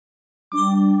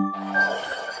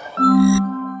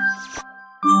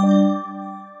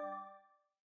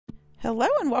Hello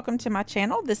and welcome to my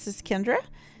channel. This is Kendra.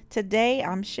 Today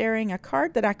I'm sharing a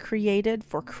card that I created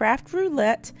for Craft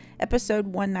Roulette episode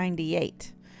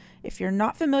 198. If you're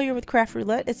not familiar with Craft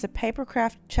Roulette, it's a paper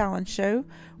craft challenge show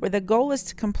where the goal is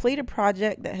to complete a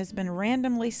project that has been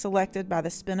randomly selected by the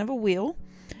spin of a wheel.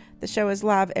 The show is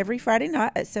live every Friday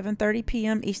night at 7:30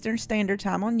 p.m. Eastern Standard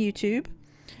Time on YouTube.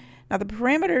 Now the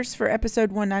parameters for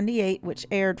episode 198, which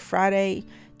aired Friday,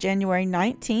 January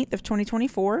 19th of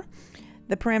 2024,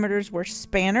 the parameters were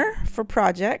spanner for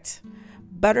project,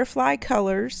 butterfly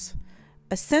colors,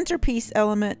 a centerpiece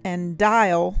element, and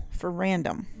dial for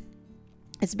random.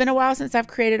 It's been a while since I've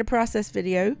created a process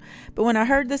video, but when I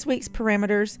heard this week's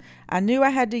parameters, I knew I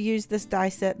had to use this die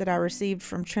set that I received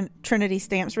from Trinity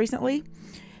Stamps recently.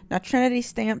 Now, Trinity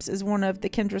Stamps is one of the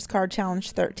Kendra's Card Challenge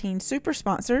 13 super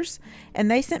sponsors, and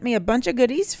they sent me a bunch of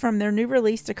goodies from their new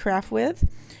release to craft with.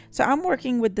 So I'm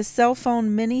working with the Cell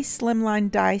Phone Mini Slimline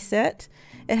die set.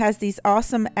 It has these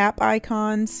awesome app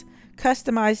icons,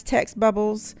 customized text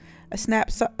bubbles, a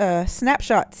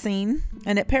snapshot scene,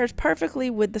 and it pairs perfectly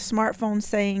with the smartphone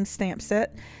saying stamp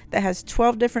set that has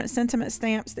 12 different sentiment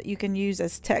stamps that you can use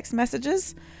as text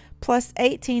messages, plus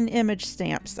 18 image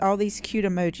stamps, all these cute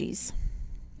emojis.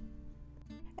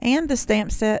 And the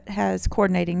stamp set has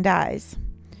coordinating dies.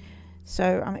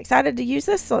 So I'm excited to use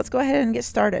this, so let's go ahead and get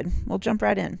started. We'll jump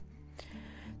right in.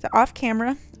 So off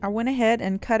camera, I went ahead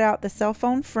and cut out the cell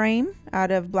phone frame out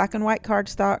of black and white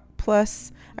cardstock,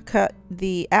 plus I cut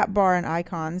the app bar and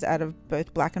icons out of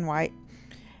both black and white.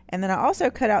 And then I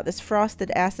also cut out this frosted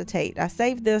acetate. I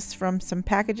saved this from some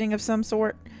packaging of some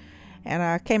sort, and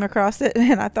I came across it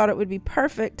and I thought it would be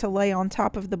perfect to lay on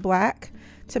top of the black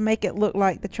to make it look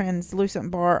like the translucent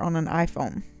bar on an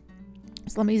iPhone.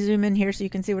 So let me zoom in here so you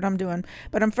can see what I'm doing.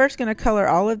 But I'm first going to color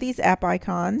all of these app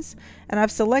icons, and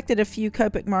I've selected a few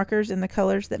Copic markers in the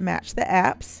colors that match the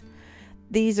apps.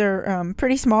 These are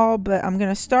pretty small, but I'm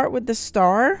going to start with the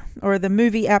star or the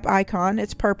movie app icon.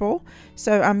 It's purple,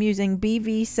 so I'm using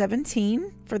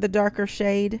BV17 for the darker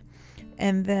shade,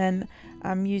 and then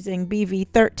I'm using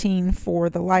BV13 for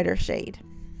the lighter shade.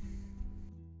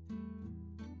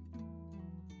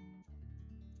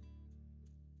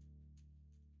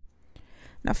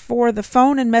 Now for the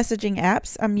phone and messaging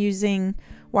apps, I'm using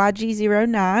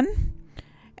YG09,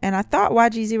 and I thought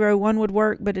YG01 would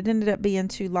work, but it ended up being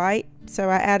too light, so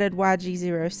I added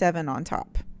YG07 on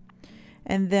top.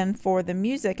 And then for the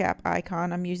music app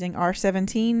icon, I'm using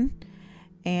R17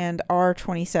 and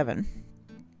R27.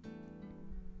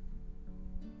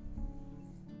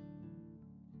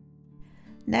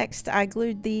 Next, I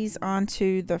glued these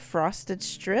onto the frosted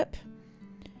strip,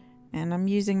 and I'm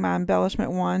using my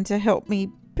embellishment wand to help me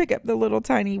pick up the little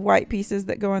tiny white pieces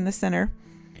that go in the center.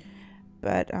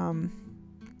 But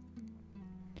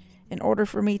in order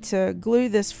for me to glue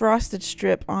this frosted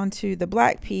strip onto the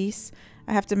black piece,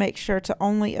 I have to make sure to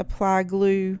only apply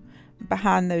glue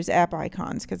behind those app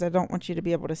icons, because I don't want you to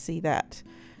be able to see that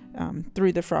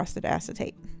through the frosted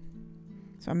acetate.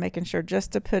 So I'm making sure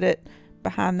just to put it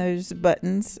behind those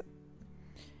buttons.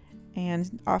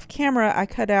 And off camera, I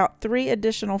cut out 3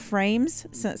 additional frames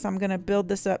since I'm going to build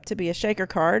this up to be a shaker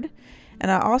card.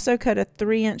 And I also cut a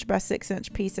 3" by 6"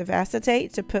 piece of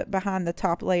acetate to put behind the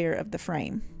top layer of the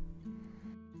frame.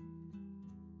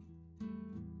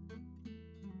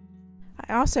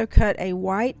 I also cut a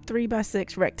white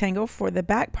 3x6 rectangle for the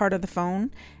back part of the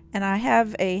phone, and I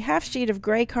have a half sheet of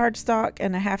gray cardstock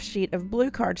and a half sheet of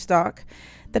blue cardstock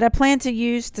that I plan to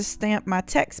use to stamp my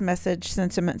text message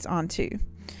sentiments onto.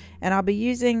 And I'll be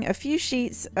using a few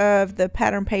sheets of the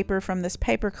pattern paper from this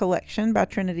paper collection by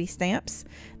Trinity Stamps.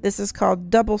 This is called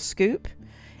Double Scoop.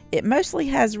 It mostly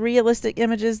has realistic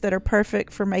images that are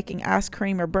perfect for making ice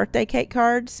cream or birthday cake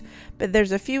cards, but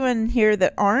there's a few in here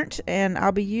that aren't, and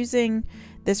I'll be using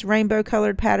this rainbow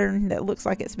colored pattern that looks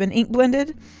like it's been ink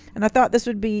blended. And I thought this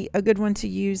would be a good one to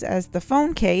use as the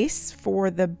phone case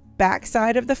for the back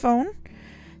side of the phone.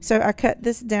 So I cut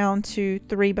this down to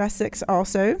 3x6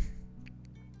 also.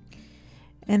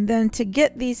 And then to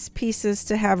get these pieces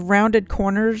to have rounded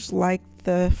corners like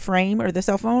the frame or the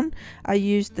cell phone, I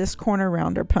used this corner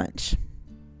rounder punch.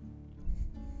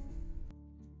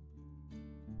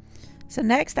 So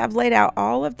next, I've laid out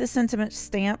all of the sentiment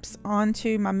stamps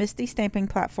onto my MISTI stamping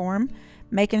platform,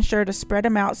 making sure to spread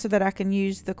them out so that I can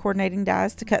use the coordinating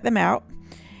dies to cut them out.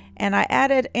 And I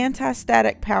added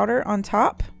anti-static powder on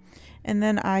top, and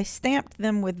then I stamped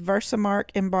them with Versamark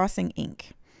embossing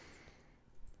ink.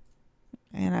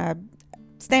 And I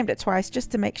stamped it twice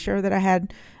just to make sure that I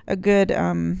had a good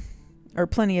or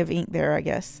plenty of ink there, I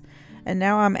guess. And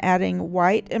now I'm adding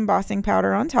white embossing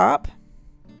powder on top.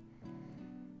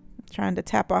 Trying to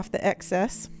tap off the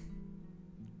excess.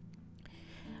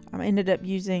 I ended up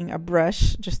using a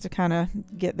brush just to kind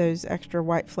of get those extra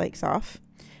white flakes off.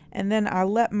 And then I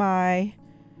let my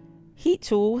heat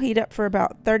tool heat up for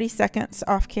about 30 seconds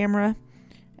off camera.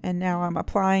 And now I'm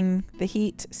applying the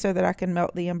heat so that I can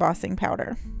melt the embossing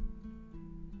powder.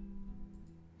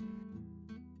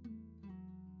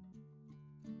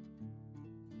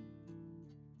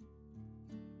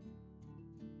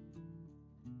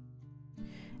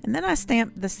 And then I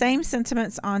stamped the same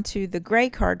sentiments onto the gray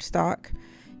cardstock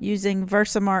using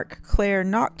Versamark Clair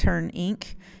Nocturne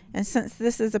ink. And since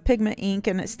this is a pigment ink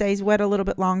and it stays wet a little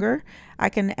bit longer, I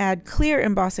can add clear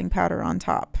embossing powder on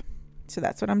top. So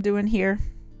that's what I'm doing here.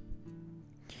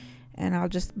 And I'll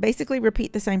just basically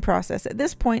repeat the same process. At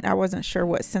this point, I wasn't sure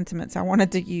what sentiments I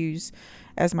wanted to use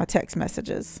as my text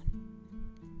messages.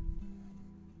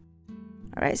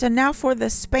 All right, so now for the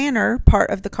spanner part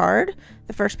of the card,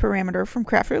 the first parameter from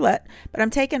Craft Roulette, but I'm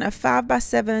taking a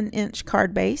 5x7"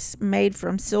 card base made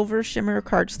from silver shimmer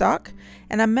cardstock,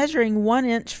 and I'm measuring 1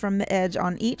 inch from the edge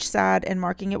on each side and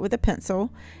marking it with a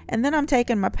pencil. And then I'm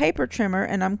taking my paper trimmer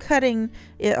and I'm cutting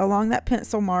it along that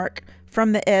pencil mark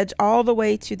from the edge all the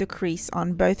way to the crease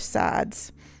on both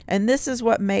sides. And this is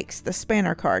what makes the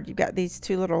spanner card. You've got these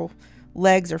two little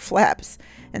legs or flaps.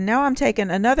 And now I'm taking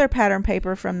another pattern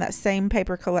paper from that same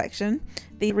paper collection,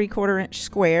 the 3/4 inch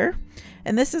square,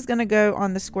 and this is going to go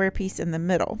on the square piece in the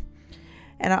middle.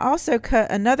 And I also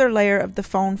cut another layer of the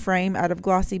phone frame out of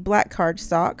glossy black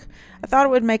cardstock. I thought it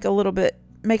would make it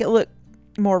look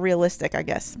more realistic, I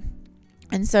guess.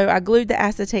 And so I glued the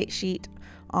acetate sheet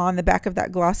on the back of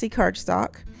that glossy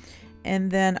cardstock, and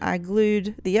then I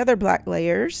glued the other black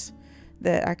layers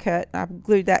that I cut. I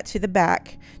glued that to the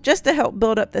back just to help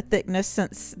build up the thickness,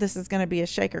 since this is going to be a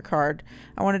shaker card.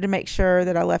 I wanted to make sure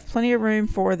that I left plenty of room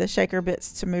for the shaker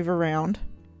bits to move around.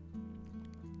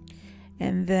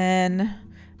 And then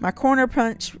my corner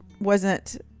punch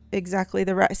wasn't exactly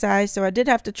the right size, so I did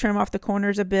have to trim off the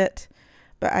corners a bit,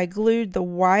 but I glued the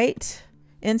white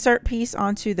insert piece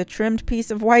onto the trimmed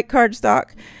piece of white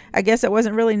cardstock. I guess it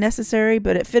wasn't really necessary,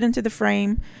 but it fit into the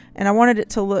frame and I wanted it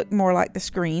to look more like the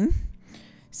screen.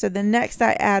 So then next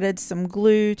I added some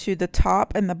glue to the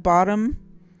top and the bottom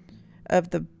of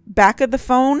the back of the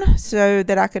phone so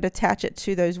that I could attach it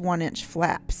to those 1 inch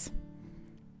flaps.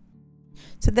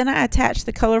 So then I attached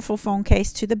the colorful phone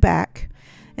case to the back,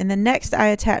 and then next I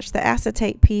attached the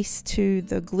acetate piece to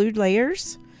the glued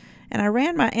layers, and I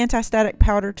ran my anti-static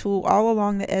powder tool all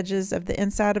along the edges of the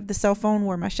inside of the cell phone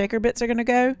where my shaker bits are going to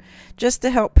go, just to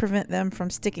help prevent them from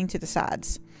sticking to the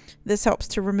sides. This helps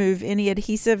to remove any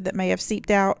adhesive that may have seeped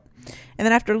out. And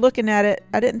then after looking at it,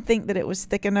 I didn't think that it was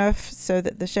thick enough so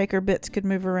that the shaker bits could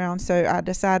move around, so I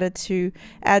decided to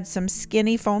add some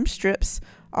skinny foam strips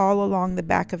all along the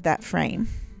back of that frame.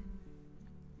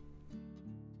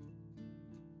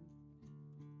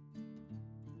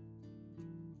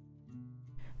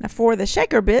 Now for the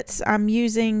shaker bits, I'm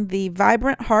using the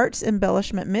Vibrant Hearts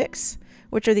Embellishment Mix,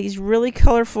 which are these really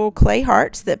colorful clay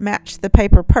hearts that match the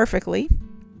paper perfectly.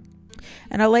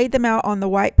 And I laid them out on the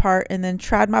white part and then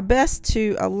tried my best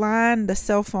to align the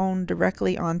cell phone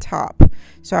directly on top.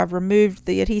 So I've removed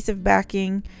the adhesive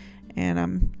backing and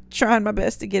I'm trying my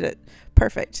best to get it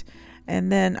perfect.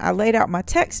 And then I laid out my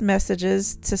text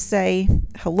messages to say,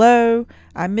 hello,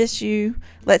 I miss you,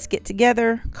 let's get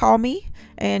together, call me,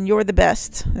 and you're the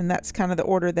best. And that's kind of the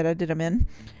order that I did them in.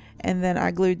 And then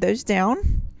I glued those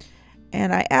down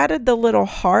and I added the little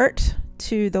heart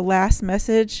to the last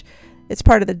message. It's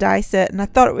part of the die set and I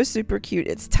thought it was super cute.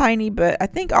 It's tiny, but I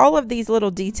think all of these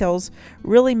little details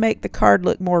really make the card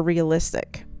look more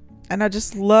realistic. And I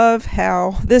just love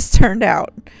how this turned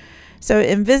out. So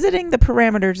in visiting the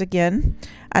parameters again,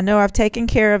 I know I've taken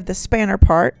care of the spanner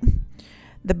part,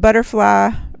 the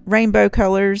butterfly, rainbow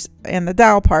colors, and the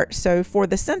dial part. So for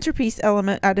the centerpiece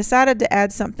element, I decided to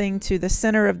add something to the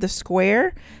center of the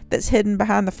square that's hidden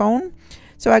behind the phone.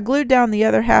 So I glued down the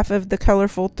other half of the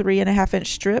colorful 3.5 inch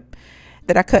strip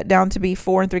that I cut down to be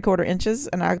 4 3/4 inches,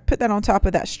 and I put that on top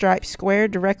of that striped square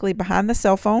directly behind the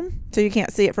cell phone so you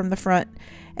can't see it from the front.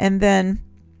 And then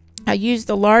I used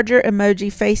the larger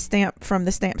emoji face stamp from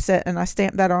the stamp set and I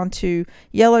stamped that onto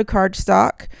yellow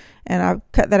cardstock and I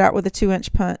cut that out with a 2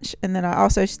 inch punch. And then I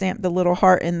also stamped the little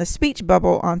heart in the speech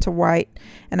bubble onto white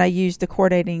and I used the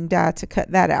coordinating die to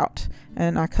cut that out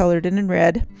and I colored it in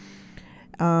red.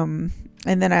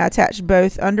 And then I attached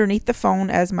both underneath the phone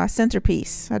as my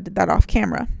centerpiece. I did that off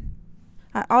camera.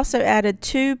 I also added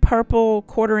 2 purple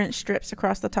 1/4 inch strips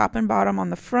across the top and bottom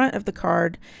on the front of the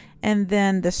card and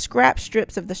then the scrap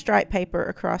strips of the stripe paper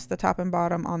across the top and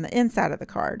bottom on the inside of the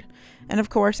card. And of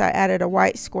course I added a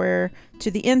white square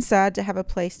to the inside to have a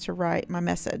place to write my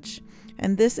message.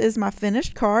 And this is my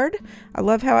finished card. I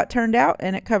love how it turned out,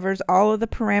 and it covers all of the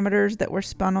parameters that were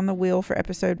spun on the wheel for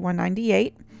episode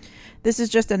 198. This is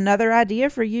just another idea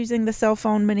for using the cell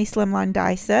phone mini slimline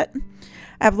die set.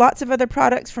 I have lots of other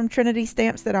products from Trinity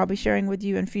stamps that I'll be sharing with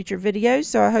you in future videos,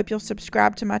 so I hope you'll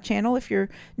subscribe to my channel if you're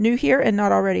new here and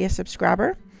not already a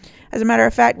subscriber. As a matter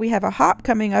of fact, we have a hop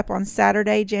coming up on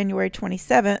Saturday, January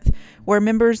 27th, where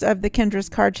members of the Kendra's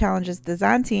Card Challenges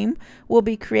design team will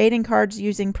be creating cards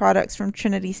using products from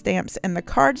Trinity stamps and the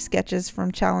card sketches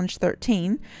from Challenge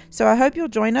 13. So I hope you'll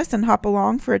join us and hop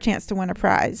along for a chance to win a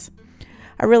prize.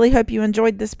 I really hope you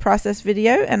enjoyed this process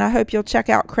video, and I hope you'll check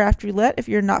out Craft Roulette if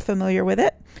you're not familiar with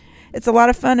it. It's a lot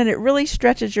of fun and it really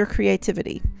stretches your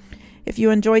creativity. If you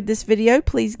enjoyed this video,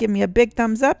 please give me a big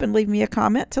thumbs up and leave me a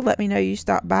comment to let me know you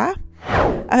stopped by.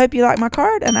 I hope you like my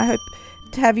card, and I hope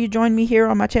to have you join me here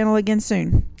on my channel again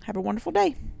soon. Have a wonderful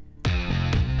day.